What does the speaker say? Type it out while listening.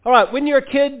Alright, when you're a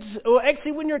kid, or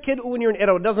actually when you're a kid or when you're an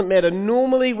adult, it doesn't matter.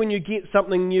 Normally when you get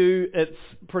something new, it's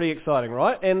pretty exciting,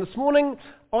 right? And this morning,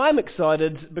 I'm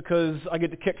excited because I get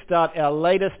to kickstart our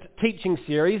latest teaching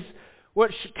series,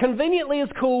 which conveniently is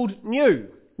called New.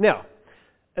 Now,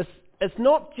 it's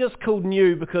not just called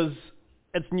New because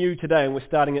it's new today and we're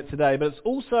starting it today, but it's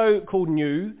also called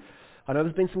New. I know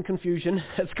there's been some confusion.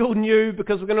 It's called New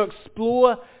because we're going to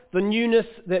explore the newness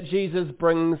that Jesus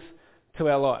brings to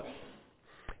our lives.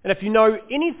 And if you know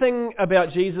anything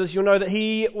about Jesus, you'll know that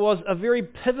he was a very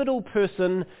pivotal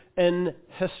person in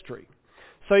history.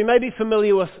 So you may be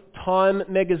familiar with Time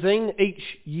magazine. Each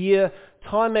year,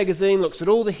 Time magazine looks at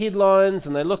all the headlines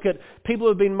and they look at people who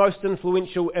have been most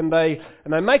influential and they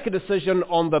make a decision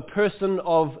on the person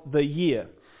of the year.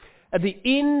 At the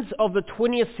end of the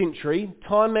 20th century,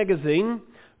 Time magazine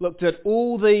looked at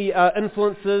all the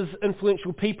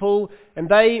influential people, and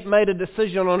they made a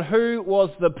decision on who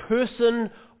was the person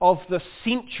of the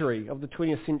century, of the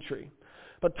 20th century.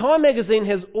 But Time magazine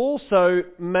has also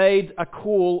made a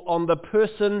call on the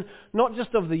person, not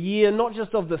just of the year, not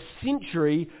just of the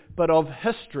century, but of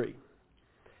history.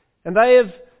 And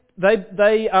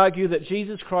they argue that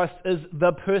Jesus Christ is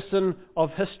the person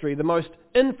of history, the most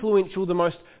influential, the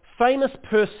most famous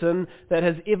person that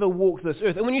has ever walked this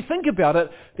earth. And when you think about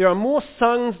it, there are more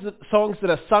songs that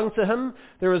are sung to him,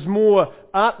 there is more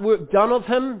artwork done of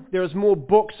him, there is more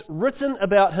books written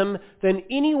about him than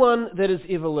anyone that has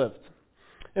ever lived.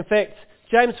 In fact,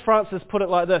 James Francis put it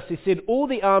like this. He said, all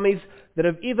the armies that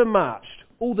have ever marched,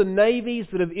 all the navies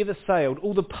that have ever sailed,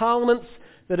 all the parliaments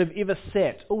that have ever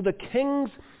sat, all the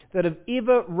kings that have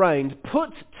ever reigned,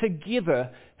 put together,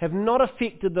 have not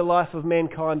affected the life of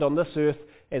mankind on this earth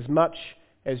as much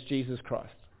as Jesus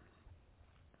Christ.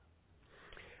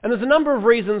 And there's a number of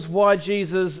reasons why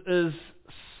Jesus is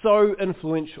so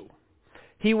influential.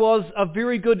 He was a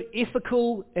very good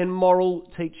ethical and moral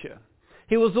teacher.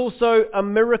 He was also a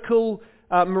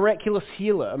miraculous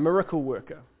healer, a miracle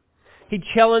worker. He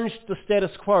challenged the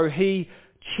status quo. He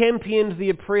championed the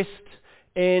oppressed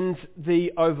and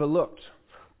the overlooked.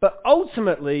 But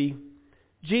ultimately,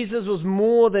 Jesus was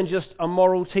more than just a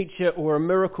moral teacher or a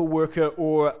miracle worker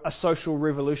or a social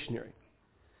revolutionary.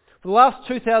 For the last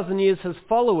 2,000 years, his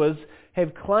followers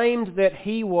have claimed that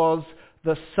he was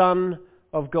the Son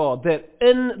of God, that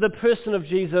in the person of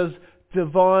Jesus,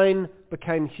 divine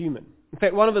became human. In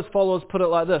fact, one of his followers put it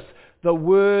like this: the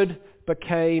Word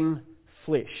became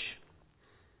flesh.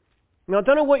 Now, I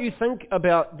don't know what you think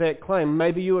about that claim.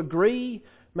 Maybe you agree,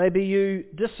 maybe you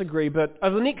disagree, but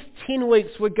over the next 10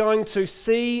 weeks we're going to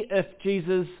see if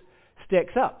Jesus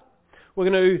stacks up. We're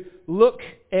going to look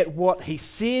at what he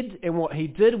said and what he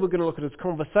did. We're going to look at his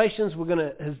conversations. We're going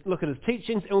to look at his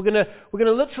teachings, and we're going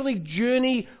to literally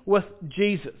journey with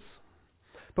Jesus.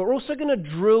 But we're also going to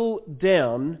drill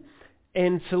down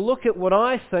and to look at what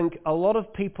I think a lot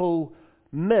of people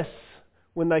miss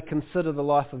when they consider the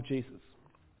life of Jesus.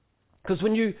 Because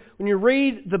when you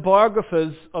read the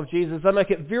biographers of Jesus, they make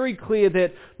it very clear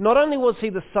that not only was he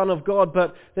the Son of God,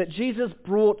 but that Jesus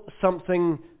brought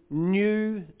something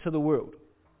new to the world.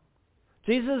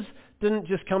 Jesus didn't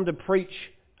just come to preach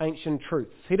ancient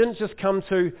truths. He didn't just come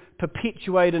to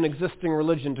perpetuate an existing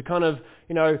religion, to kind of,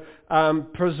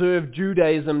 preserve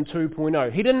Judaism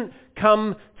 2.0. He didn't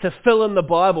come to fill in the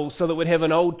Bible so that we'd have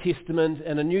an Old Testament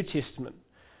and a New Testament.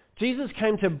 Jesus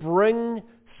came to bring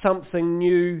something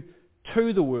new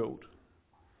to the world,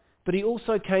 but he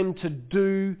also came to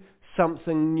do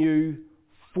something new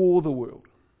for the world.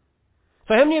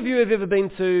 So how many of you have ever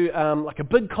been to like a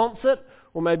big concert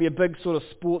or maybe a big sort of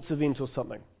sports event or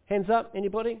something? Hands up,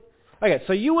 anybody? Okay,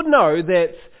 so you would know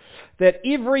that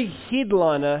every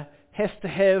headliner has to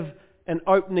have an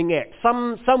opening act,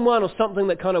 someone or something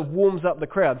that kind of warms up the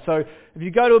crowd. So if you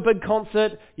go to a big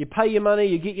concert, you pay your money,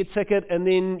 you get your ticket, and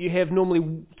then you have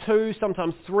normally 2,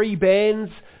 sometimes 3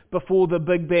 bands before the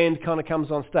big band kind of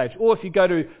comes on stage. Or if you go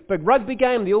to a big rugby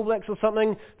game, the All Blacks or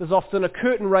something, there's often a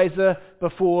curtain raiser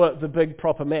before the big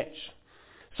proper match.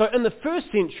 So in the first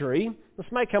century, this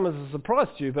may come as a surprise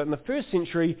to you, but in the first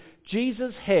century,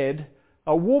 Jesus had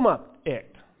a warm-up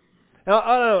act. Now,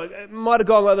 I don't know, it might have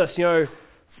gone like this,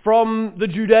 from the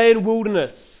Judean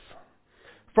wilderness,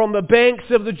 from the banks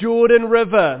of the Jordan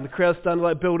River, and the crowd's starting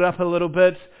to build up a little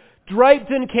bit, draped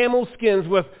in camel skins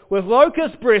with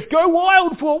locust breath, go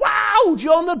wild for, wow,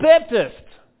 John the Baptist.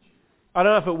 I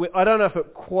don't know if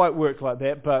it quite worked like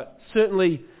that, but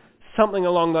certainly something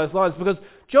along those lines, because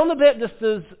John the Baptist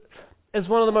is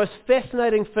one of the most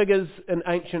fascinating figures in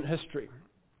ancient history.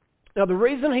 Now, the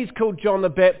reason he's called John the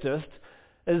Baptist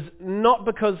is not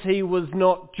because he was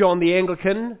not John the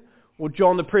Anglican or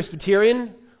John the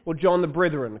Presbyterian or John the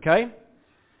Brethren, okay?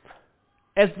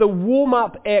 as the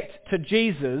warm-up act to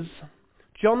Jesus,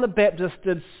 John the Baptist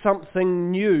did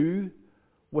something new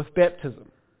with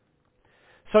baptism.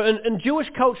 So in Jewish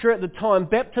culture at the time,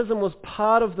 baptism was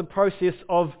part of the process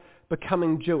of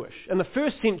becoming Jewish. In the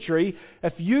first century,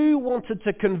 if you wanted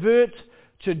to convert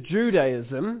to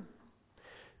Judaism,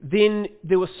 then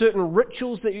there were certain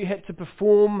rituals that you had to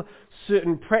perform,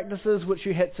 certain practices which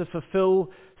you had to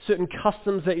fulfill, certain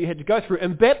customs that you had to go through.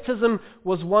 And baptism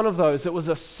was one of those. It was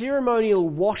a ceremonial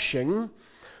washing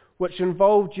which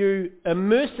involved you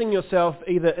immersing yourself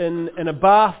either in a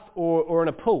bath or in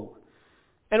a pool.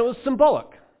 And it was symbolic.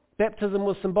 Baptism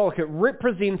was symbolic. It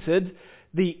represented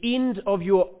the end of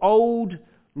your old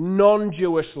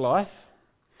non-Jewish life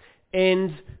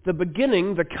and the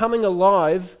beginning, the coming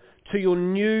alive to your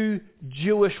new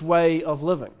Jewish way of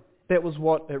living. That was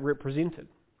what it represented.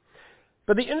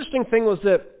 But the interesting thing was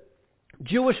that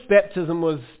Jewish baptism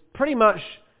was pretty much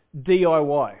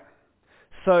DIY.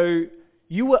 So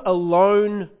you were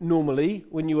alone normally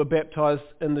when you were baptized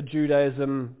in the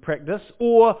Judaism practice,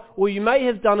 or you may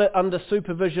have done it under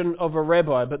supervision of a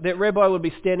rabbi, but that rabbi would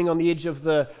be standing on the edge of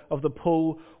the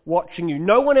pool watching you.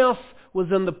 No one else was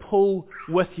in the pool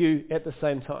with you at the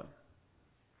same time.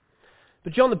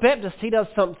 But John the Baptist, he does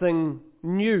something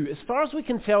new. As far as we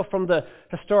can tell from the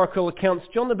historical accounts,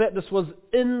 John the Baptist was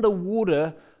in the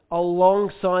water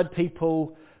alongside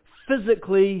people,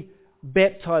 physically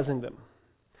baptizing them.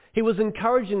 He was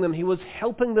encouraging them. He was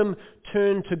helping them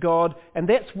turn to God, and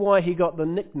that's why he got the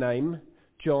nickname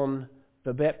John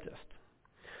the Baptist.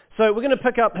 So we're going to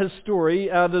pick up his story.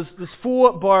 There's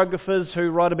 4 biographers who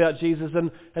write about Jesus,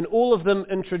 and all of them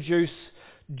introduce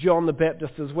John the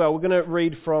Baptist as well. We're going to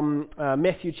read from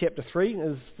Matthew chapter 3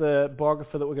 is the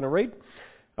biographer that we're going to read.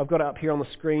 I've got it up here on the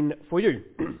screen for you.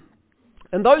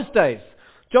 In those days,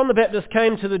 John the Baptist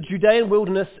came to the Judean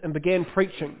wilderness and began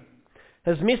preaching.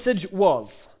 His message was,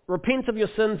 "Repent of your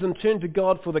sins and turn to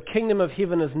God, for the kingdom of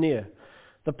heaven is near."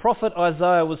 The prophet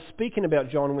Isaiah was speaking about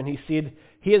John when he said,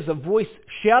 "Here's a voice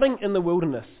shouting in the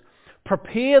wilderness,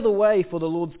 prepare the way for the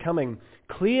Lord's coming,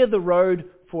 clear the road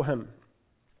for him."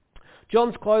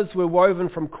 John's clothes were woven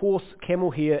from coarse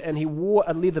camel hair, and he wore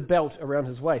a leather belt around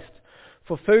his waist.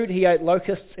 For food he ate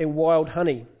locusts and wild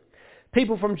honey.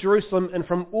 People from Jerusalem and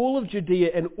from all of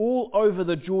Judea and all over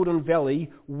the Jordan Valley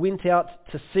went out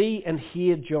to see and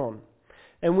hear John.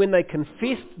 And when they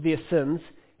confessed their sins,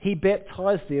 he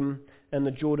baptized them in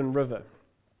the Jordan River.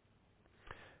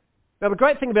 Now the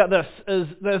great thing about this is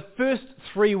the first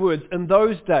 3 words, "in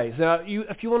those days." Now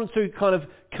if you wanted to kind of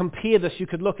compare this, you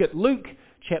could look at Luke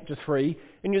chapter 3,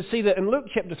 and you'll see that in Luke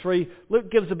chapter 3, Luke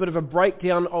gives a bit of a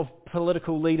breakdown of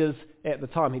political leaders at the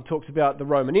time. He talks about the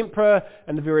Roman emperor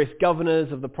and the various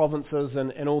governors of the provinces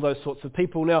and all those sorts of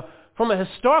people. Now, from a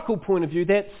historical point of view,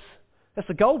 that's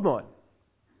a goldmine.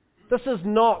 This is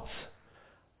not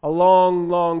a long,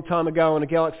 long time ago in a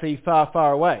galaxy far,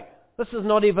 far away. This is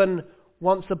not even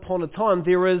once upon a time.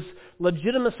 There is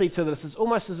legitimacy to this. It's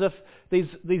almost as if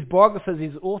these biographers,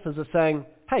 these authors are saying,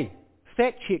 hey,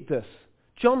 fact check this.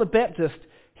 John the Baptist,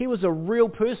 he was a real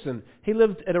person. He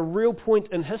lived at a real point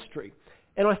in history.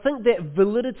 And I think that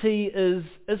validity is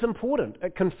important.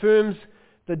 It confirms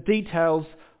the details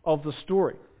of the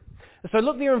story. So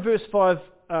look there in verse 5.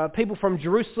 People from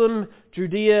Jerusalem,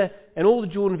 Judea, and all the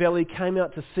Jordan Valley came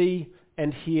out to see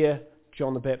and hear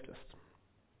John the Baptist.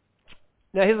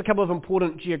 Now here's a couple of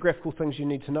important geographical things you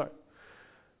need to know.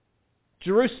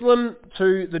 Jerusalem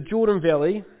to the Jordan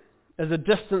Valley is a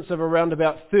distance of around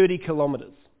about 30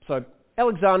 kilometres. So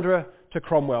Alexandria to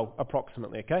Cromwell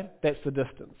approximately, okay? That's the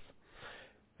distance.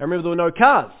 And remember, there were no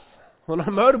cars, or no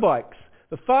motorbikes.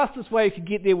 The fastest way you could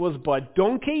get there was by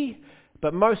donkey,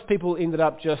 but most people ended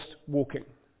up just walking.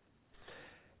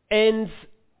 And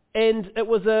it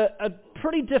was a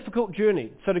pretty difficult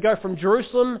journey. So to go from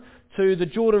Jerusalem to the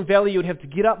Jordan Valley, you would have to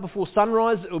get up before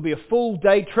sunrise. It would be a full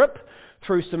day trip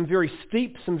through some very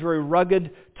steep, some very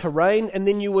rugged terrain, and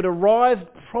then you would arrive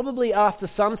probably after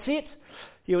sunset.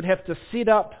 You would have to set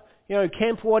up,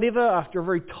 camp or whatever after a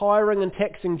very tiring and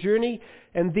taxing journey,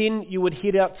 and then you would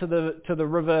head out to the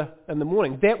river in the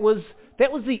morning. That was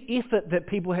the effort that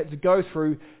people had to go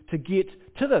through to get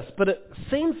to this. But it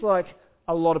seems like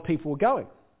a lot of people were going.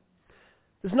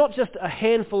 There's not just a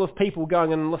handful of people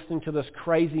going and listening to this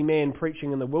crazy man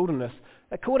preaching in the wilderness.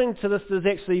 According to this, there's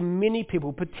actually many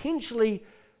people, potentially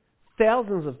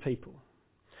thousands of people.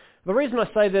 The reason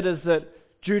I say that is that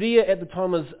Judea at the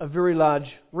time was a very large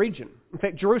region. In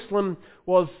fact, Jerusalem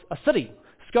was a city.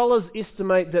 Scholars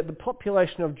estimate that the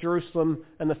population of Jerusalem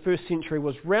in the first century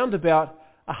was round about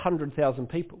 100,000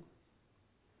 people.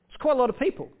 It's quite a lot of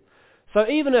people. So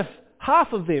even if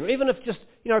half of them, even if just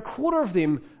a quarter of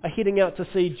them are heading out to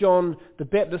see John the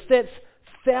Baptist. That's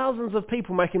thousands of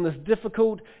people making this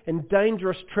difficult and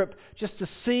dangerous trip just to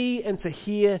see and to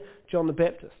hear John the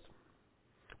Baptist.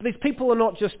 But these people are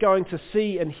not just going to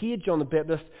see and hear John the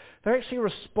Baptist, they're actually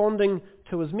responding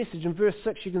to his message. In verse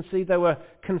 6 you can see they were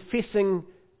confessing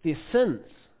their sins.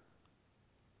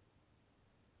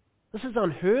 This is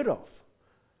unheard of.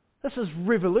 This is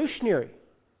revolutionary.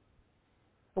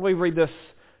 And we read this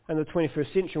in the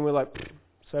 21st century and we're like,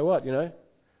 so what,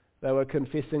 They were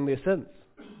confessing their sins.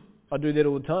 I do that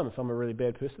all the time if I'm a really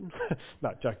bad person.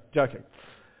 No, joking.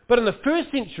 But in the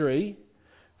first century,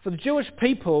 for the Jewish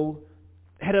people,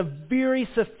 had a very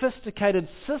sophisticated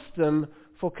system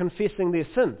for confessing their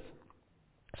sins.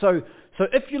 So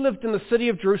if you lived in the city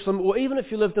of Jerusalem, or even if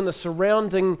you lived in the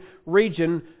surrounding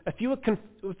region, if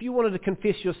you wanted to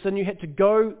confess your sin, you had to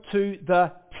go to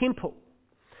the temple.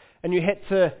 And you had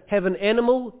to have an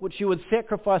animal which you would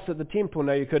sacrifice at the temple.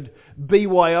 Now you could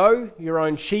BYO, your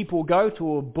own sheep or goat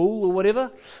or bull or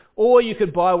whatever, or you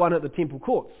could buy one at the temple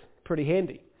courts. Pretty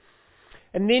handy.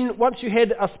 And then once you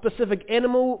had a specific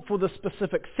animal for the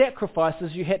specific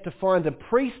sacrifices, you had to find a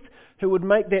priest who would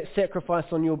make that sacrifice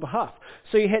on your behalf.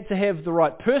 So you had to have the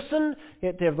right person, you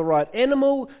had to have the right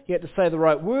animal, you had to say the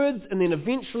right words, and then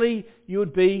eventually you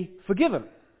would be forgiven.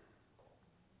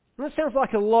 And that sounds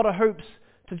like a lot of hoops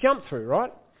to jump through,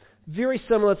 right? Very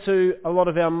similar to a lot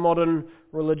of our modern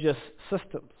religious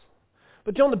systems.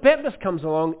 But John the Baptist comes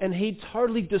along and he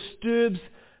totally disturbs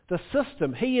the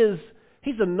system.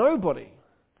 He's a nobody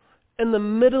in the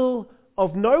middle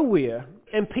of nowhere,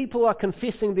 and people are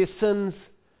confessing their sins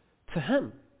to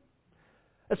him.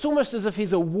 It's almost as if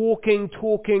he's a walking,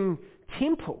 talking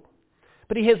temple.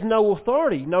 But he has no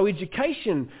authority, no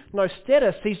education, no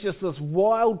status. He's just this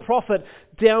wild prophet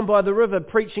down by the river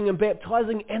preaching and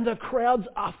baptizing, and the crowds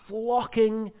are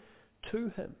flocking to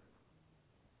him.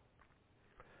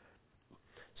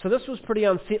 So this was pretty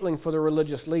unsettling for the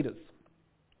religious leaders.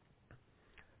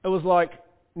 It was like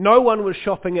no one was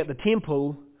shopping at the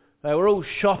temple. They were all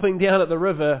shopping down at the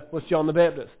river with John the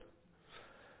Baptist.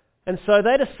 And so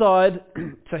they decide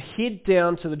to head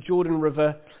down to the Jordan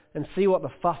River and see what the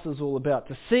fuss is all about,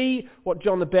 to see what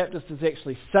John the Baptist is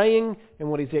actually saying and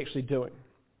what he's actually doing.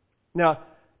 Now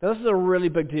this is a really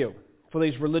big deal for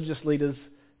these religious leaders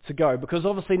to go, because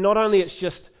obviously not only it's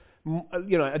just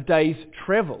a day's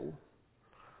travel,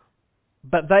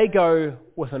 but they go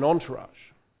with an entourage.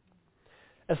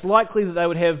 It's likely that they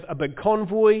would have a big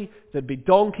convoy, there'd be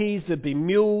donkeys, there'd be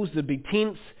mules, there'd be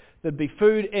tents, there'd be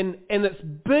food, and it's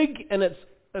big, and it's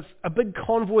a big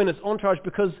convoy and its entourage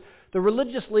because the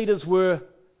religious leaders were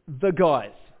the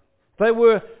guys. They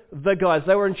were the guys.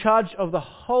 They were in charge of the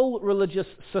whole religious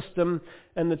system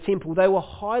in the temple. They were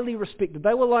highly respected.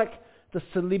 They were like the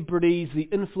celebrities, the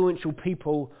influential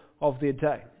people of their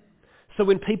day. So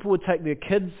when people would take their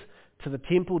kids to the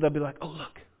temple, they'd be like, oh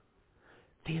look,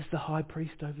 there's the high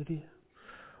priest over there.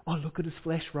 Oh, look at his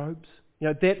flash robes.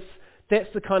 That's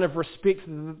the kind of respect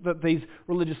that these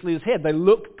religious leaders had. They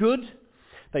looked good.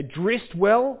 They dressed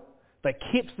well. They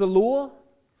kept the law.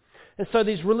 And so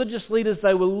these religious leaders,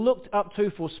 they were looked up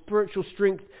to for spiritual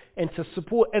strength and to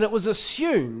support. And it was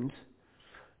assumed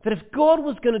that if God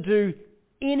was going to do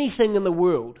anything in the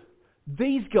world,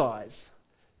 these guys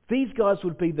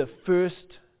would be the first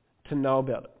to know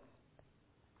about it.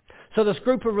 So this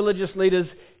group of religious leaders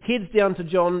heads down to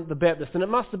John the Baptist, and it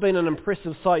must have been an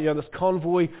impressive sight, this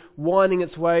convoy winding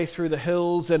its way through the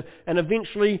hills, and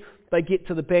eventually they get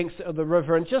to the banks of the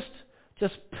river, and just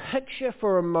picture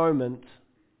for a moment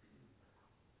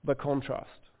the contrast.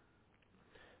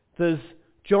 There's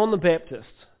John the Baptist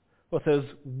with his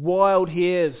wild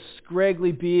hair, his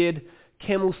scraggly beard,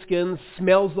 camel skin,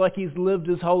 smells like he's lived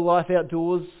his whole life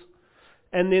outdoors,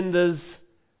 and then there's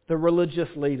the religious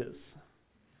leaders.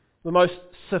 The most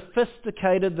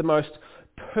sophisticated, the most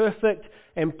perfect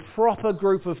and proper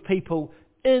group of people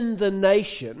in the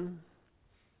nation.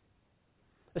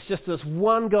 It's just this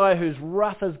one guy who's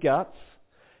rough as guts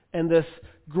and this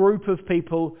group of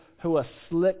people who are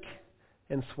slick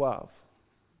and suave.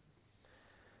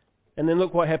 And then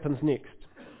look what happens next.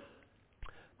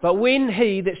 But when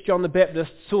he, that's John the Baptist,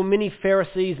 saw many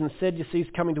Pharisees and Sadducees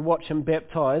coming to watch him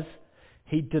baptize,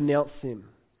 he denounced them.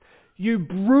 "You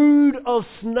brood of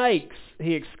snakes,"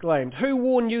 he exclaimed. "Who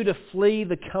warned you to flee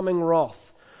the coming wrath?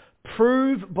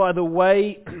 Prove by the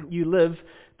way you live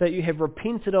that you have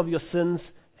repented of your sins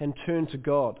and turned to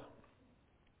God."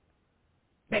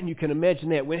 Man, you can imagine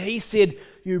that. When he said,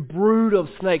 "You brood of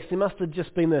snakes," there must have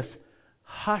just been this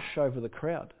hush over the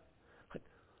crowd. Like,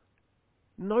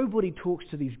 nobody talks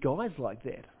to these guys like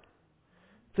that.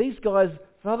 These guys,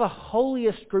 they're the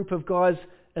holiest group of guys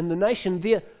in the nation,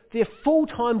 their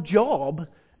full-time job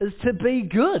is to be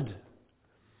good.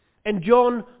 And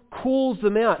John calls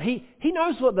them out. He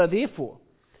knows what they're there for.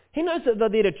 He knows that they're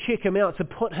there to check him out, to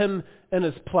put him in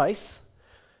his place.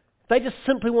 They just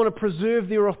simply want to preserve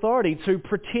their authority, to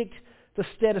protect the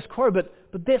status quo. But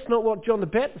that's not what John the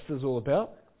Baptist is all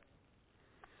about.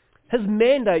 His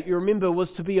mandate, you remember, was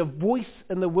to be a voice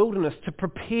in the wilderness, to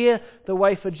prepare the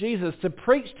way for Jesus, to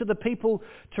preach to the people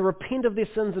to repent of their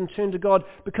sins and turn to God,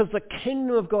 because the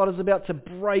kingdom of God is about to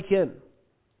break in.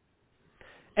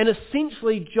 And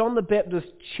essentially, John the Baptist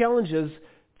challenges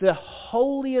the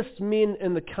holiest men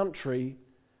in the country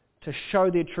to show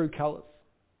their true colours,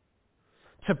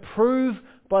 to prove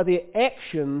by their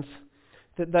actions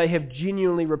that they have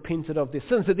genuinely repented of their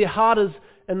sins, that their heart is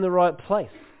in the right place.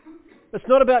 It's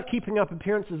not about keeping up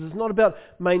appearances. It's not about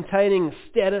maintaining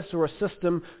status or a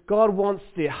system. God wants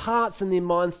their hearts and their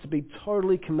minds to be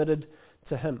totally committed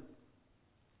to Him.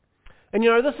 And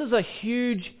this is a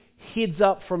huge heads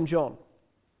up from John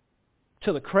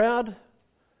to the crowd,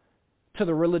 to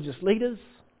the religious leaders,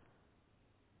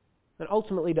 and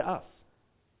ultimately to us.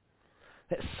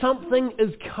 That something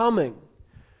is coming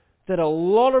that a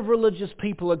lot of religious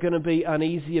people are going to be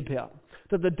uneasy about.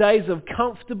 That the days of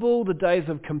comfortable, the days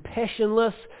of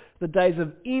compassionless, the days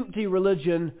of empty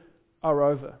religion are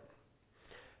over.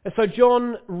 And so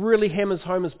John really hammers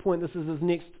home his point. This is his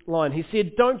next line. He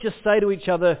said, "Don't just say to each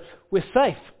other, 'We're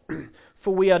safe,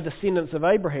 for we are descendants of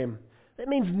Abraham.' That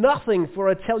means nothing, for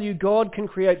I tell you, God can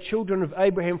create children of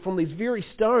Abraham from these very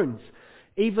stones.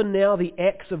 Even now the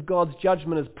axe of God's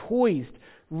judgment is poised,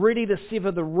 ready to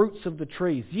sever the roots of the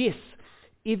trees. Yes,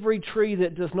 every tree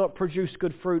that does not produce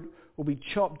good fruit will be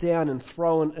chopped down and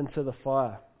thrown into the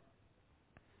fire."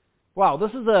 Wow,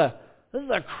 this is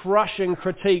a crushing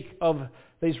critique of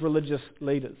these religious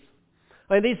leaders.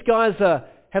 I mean, these guys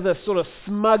have a sort of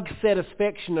smug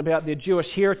satisfaction about their Jewish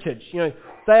heritage.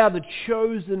 They are the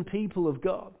chosen people of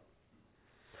God.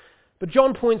 But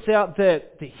John points out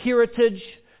that their heritage,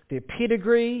 their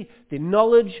pedigree, their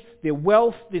knowledge, their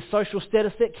wealth, their social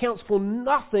status, that counts for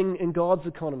nothing in God's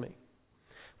economy.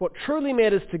 What truly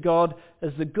matters to God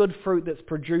is the good fruit that's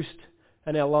produced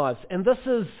in our lives. And this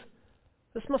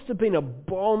must have been a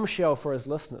bombshell for his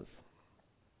listeners.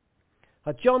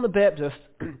 John the Baptist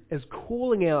is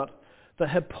calling out the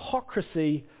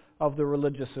hypocrisy of the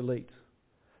religious elite.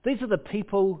 These are the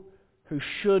people who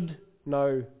should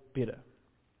know better.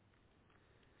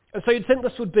 And so you'd think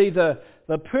this would be the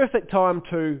perfect time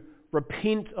to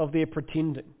repent of their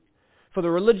pretending. For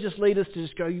the religious leaders to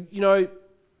just go,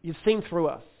 you've seen through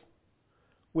us.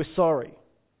 We're sorry.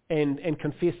 And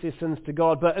confess their sins to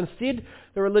God. But instead,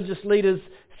 the religious leaders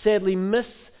sadly miss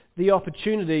the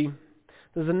opportunity.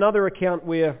 There's another account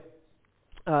where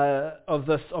of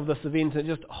this event that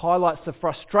just highlights the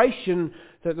frustration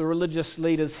that the religious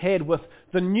leaders had with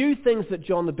the new things that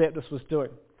John the Baptist was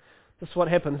doing. This is what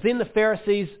happens. Then the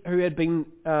Pharisees who had been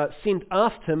sent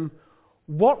asked him,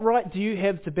 "What right do you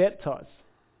have to baptize?"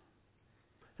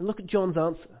 And look at John's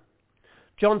answer.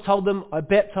 John told them, "I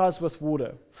baptize with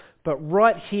water, but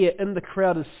right here in the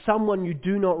crowd is someone you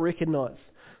do not recognize.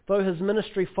 Though his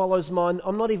ministry follows mine,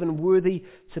 I'm not even worthy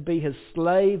to be his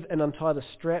slave and untie the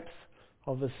straps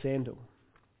of his sandal."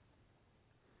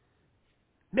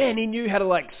 Man, he knew how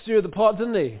to stir the pot,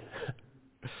 didn't he?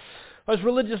 Those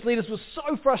religious leaders were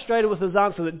so frustrated with his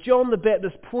answer that John the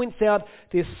Baptist points out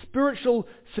their spiritual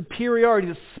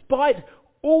superiority despite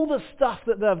all the stuff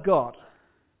that they've got.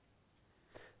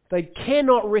 They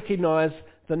cannot recognize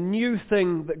the new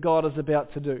thing that God is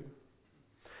about to do.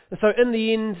 And so in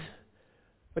the end,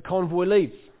 the convoy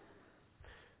leaves.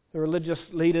 The religious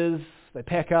leaders, they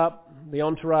pack up the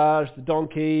entourage, the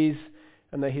donkeys,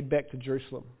 and they head back to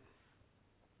Jerusalem.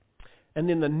 And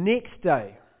then the next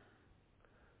day,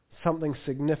 something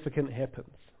significant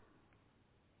happens.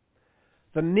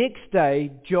 The next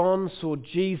day, John saw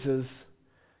Jesus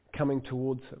coming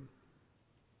towards him.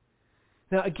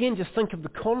 Now again, just think of the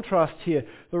contrast here.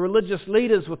 The religious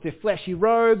leaders with their flashy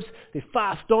robes, their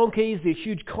fast donkeys, their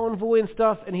huge convoy and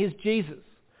stuff, and here's Jesus,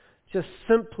 just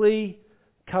simply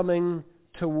coming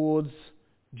towards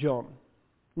John.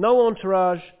 No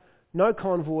entourage, no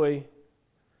convoy,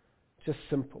 just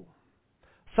simple.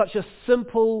 Such a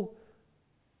simple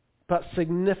but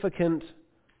significant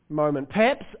moment.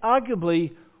 Perhaps,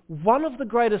 arguably, one of the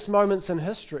greatest moments in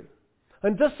history.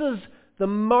 And this is the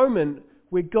moment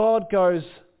where God goes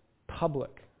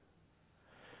public.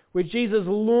 Where Jesus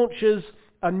launches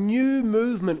a new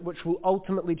movement which will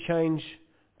ultimately change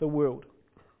the world.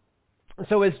 And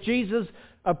so as Jesus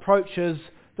approaches,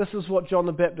 this is what John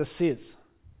the Baptist says.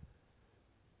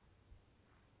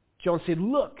 John said,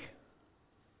 "Look,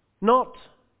 not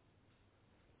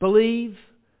believe,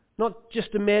 not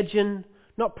just imagine,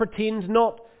 not pretend,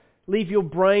 not leave your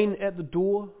brain at the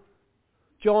door.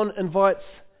 John invites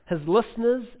his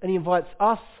listeners and he invites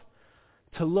us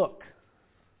to look.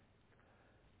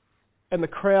 And the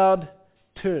crowd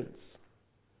turns.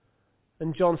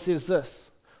 And John says this,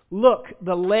 "Look,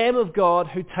 the Lamb of God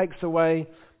who takes away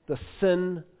the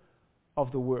sin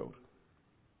of the world."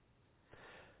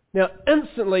 Now,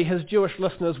 instantly his Jewish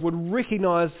listeners would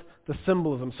recognize the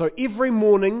symbolism. So every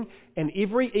morning and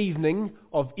every evening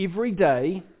of every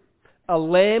day, a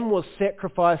lamb was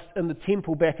sacrificed in the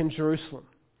temple back in Jerusalem.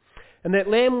 And that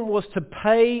lamb was to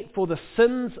pay for the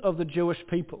sins of the Jewish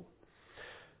people,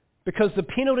 because the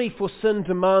penalty for sin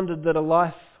demanded that a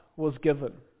life was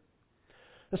given.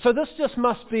 And so this just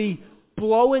must be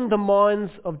blowing the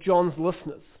minds of John's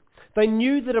listeners. They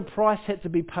knew that a price had to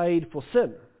be paid for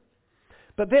sin.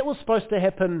 But that was supposed to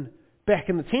happen back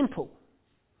in the temple.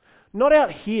 Not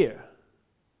out here,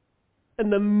 in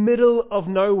the middle of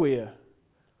nowhere,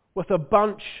 with a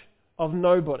bunch of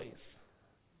nobodies.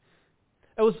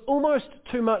 It was almost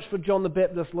too much for John the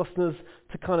Baptist listeners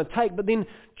to kind of take, but then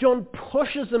John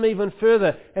pushes them even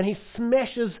further, and he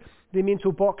smashes their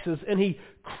mental boxes, and he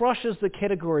crushes the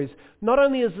categories. Not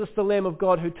only is this the Lamb of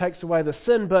God who takes away the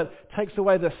sin, but takes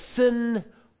away the sin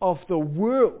of the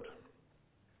world.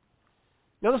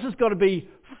 Now this has got to be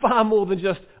far more than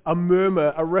just a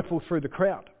murmur, a ripple through the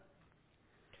crowd.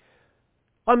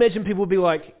 I imagine people would be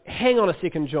like, "Hang on a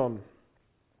second, John.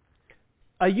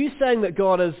 Are you saying that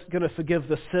God is going to forgive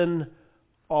the sin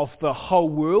of the whole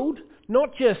world?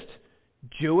 Not just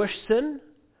Jewish sin,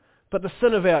 but the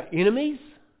sin of our enemies?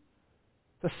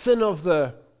 The sin of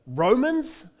the Romans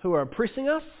who are oppressing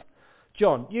us?"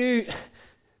 John, you've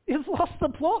lost the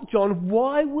plot, John.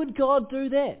 Why would God do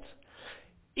that?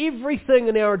 Everything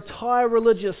in our entire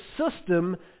religious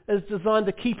system is designed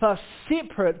to keep us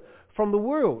separate from the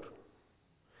world.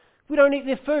 We don't eat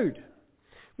their food.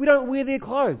 We don't wear their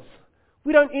clothes.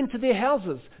 We don't enter their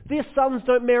houses. Their sons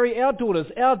don't marry our daughters.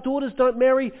 Our daughters don't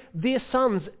marry their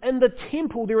sons. In the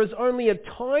temple, there is only a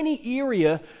tiny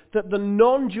area that the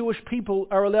non-Jewish people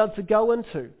are allowed to go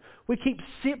into. We keep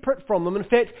separate from them. In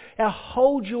fact, our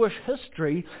whole Jewish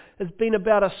history has been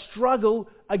about a struggle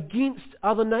against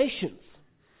other nations.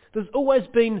 There's always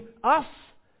been us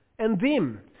and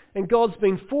them. And God's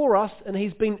been for us and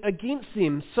He's been against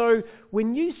them. So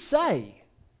when you say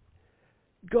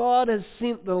God has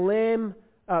sent the Lamb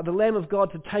of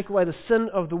God to take away the sin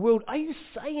of the world, are you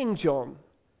saying, John,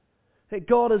 that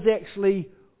God is actually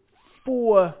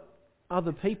for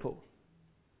other people?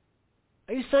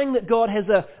 Are you saying that God has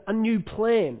a new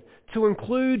plan to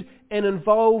include and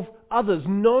involve others,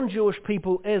 non-Jewish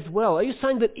people as well? Are you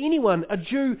saying that anyone, a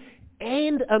Jew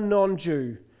and a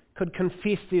non-Jew, could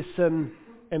confess their sin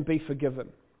and be forgiven?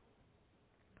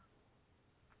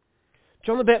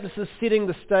 John the Baptist is setting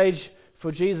the stage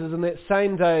for Jesus, and that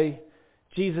same day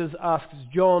Jesus asks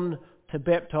John to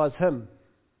baptize him.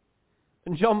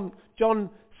 And John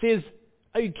says,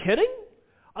 "Are you kidding?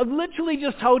 I've literally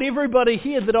just told everybody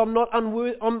here that I'm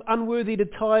unworthy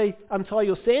to untie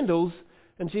your sandals."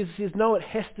 And Jesus says, "No, it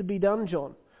has to be done,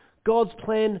 John. God's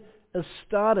plan is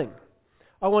starting.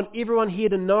 I want everyone here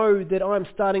to know that I'm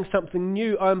starting something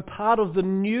new. I'm part of the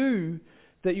new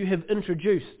that you have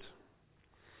introduced."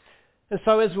 And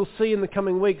so, as we'll see in the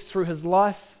coming weeks, through his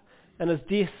life and his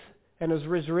death and his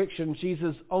resurrection,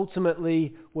 Jesus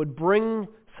ultimately would bring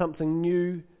something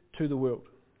new to the world.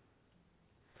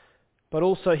 But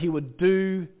also he would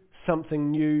do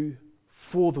something new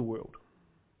for the world.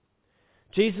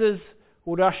 Jesus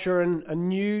would usher in a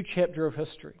new chapter of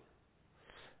history,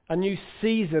 a new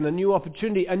season, a new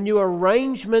opportunity, a new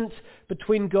arrangement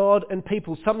between God and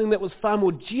people, something that was far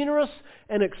more generous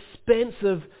and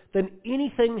expansive than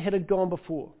anything had gone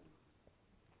before.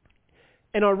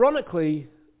 And ironically,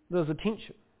 there's a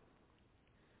tension.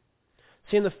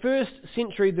 See, in the first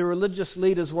century, the religious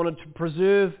leaders wanted to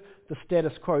preserve the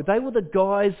status quo. They were the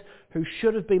guys who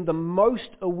should have been the most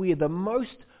aware, the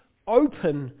most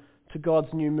open to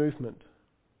God's new movement.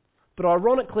 But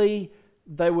ironically,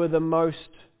 they were the most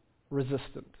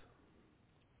resistant.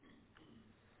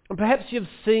 And perhaps you've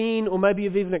seen, or maybe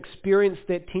you've even experienced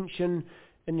that tension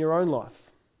in your own life.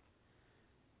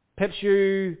 Perhaps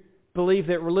you believe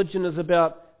that religion is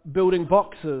about building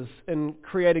boxes and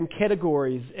creating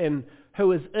categories and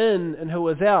who is in and who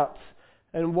is out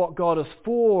and what God is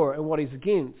for and what He's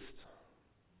against.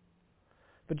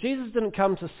 But Jesus didn't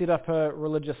come to set up a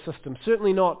religious system,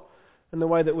 certainly not in the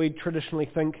way that we traditionally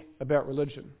think about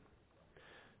religion.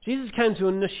 Jesus came to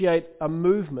initiate a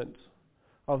movement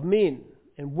of men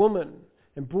and women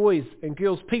and boys and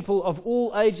girls, people of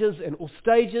all ages and all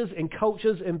stages and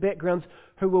cultures and backgrounds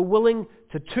who were willing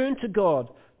to turn to God,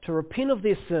 to repent of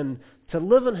their sin, to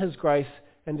live in His grace,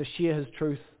 and to share His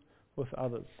truth with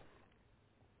others.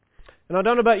 And I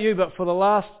don't know about you, but for the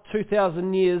last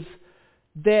 2,000 years,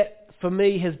 that for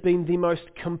me has been the most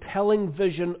compelling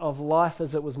vision of life as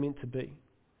it was meant to be.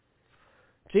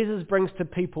 Jesus brings to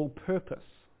people purpose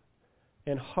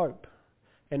and hope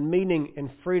and meaning and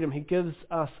freedom. He gives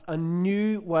us a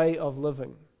new way of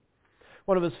living.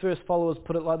 One of his first followers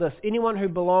put it like this: anyone who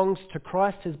belongs to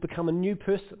Christ has become a new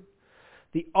person.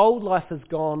 The old life is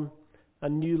gone, a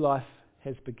new life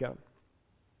has begun.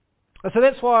 And so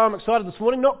that's why I'm excited this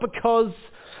morning, not because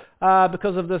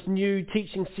of this new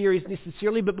teaching series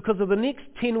necessarily, but because of the next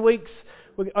 10 weeks,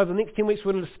 over the next 10 weeks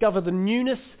we're going to discover the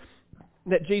newness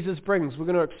that Jesus brings. We're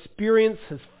going to experience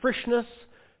His freshness,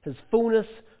 His fullness,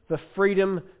 the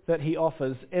freedom that He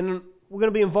offers. And we're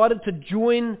going to be invited to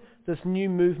join this new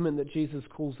movement that Jesus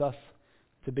calls us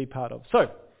to be part of.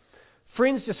 So,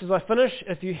 friends, just as I finish,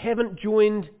 if you haven't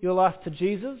joined your life to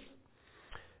Jesus,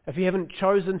 if you haven't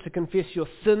chosen to confess your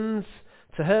sins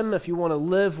to Him, if you want to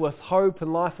live with hope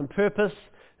and life and purpose,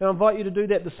 then I invite you to do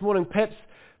that this morning. Perhaps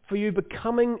for you,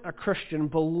 becoming a Christian,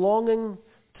 belonging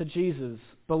to Jesus,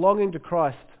 belonging to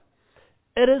Christ,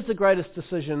 it is the greatest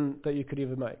decision that you could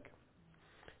ever make.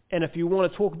 And if you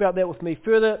want to talk about that with me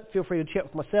further, feel free to chat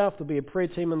with myself. There'll be a prayer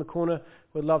team in the corner.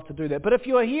 We'd love to do that. But if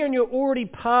you are here and you're already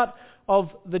part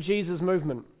of the Jesus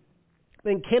movement,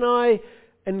 then can I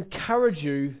encourage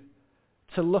you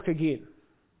to look again?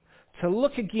 To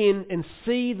look again and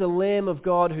see the Lamb of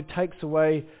God who takes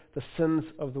away the sins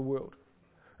of the world.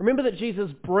 Remember that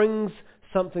Jesus brings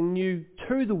something new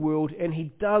to the world, and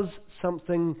He does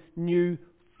something new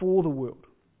for the world.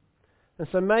 And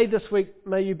so may this week,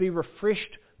 may you be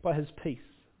refreshed by His peace.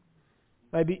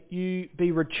 May you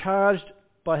be recharged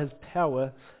by His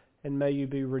power, and may you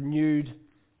be renewed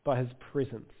by His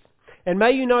presence. And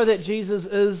may you know that Jesus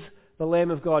is the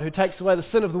Lamb of God who takes away the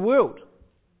sin of the world,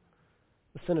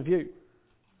 the sin of you,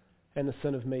 and the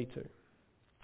sin of me too.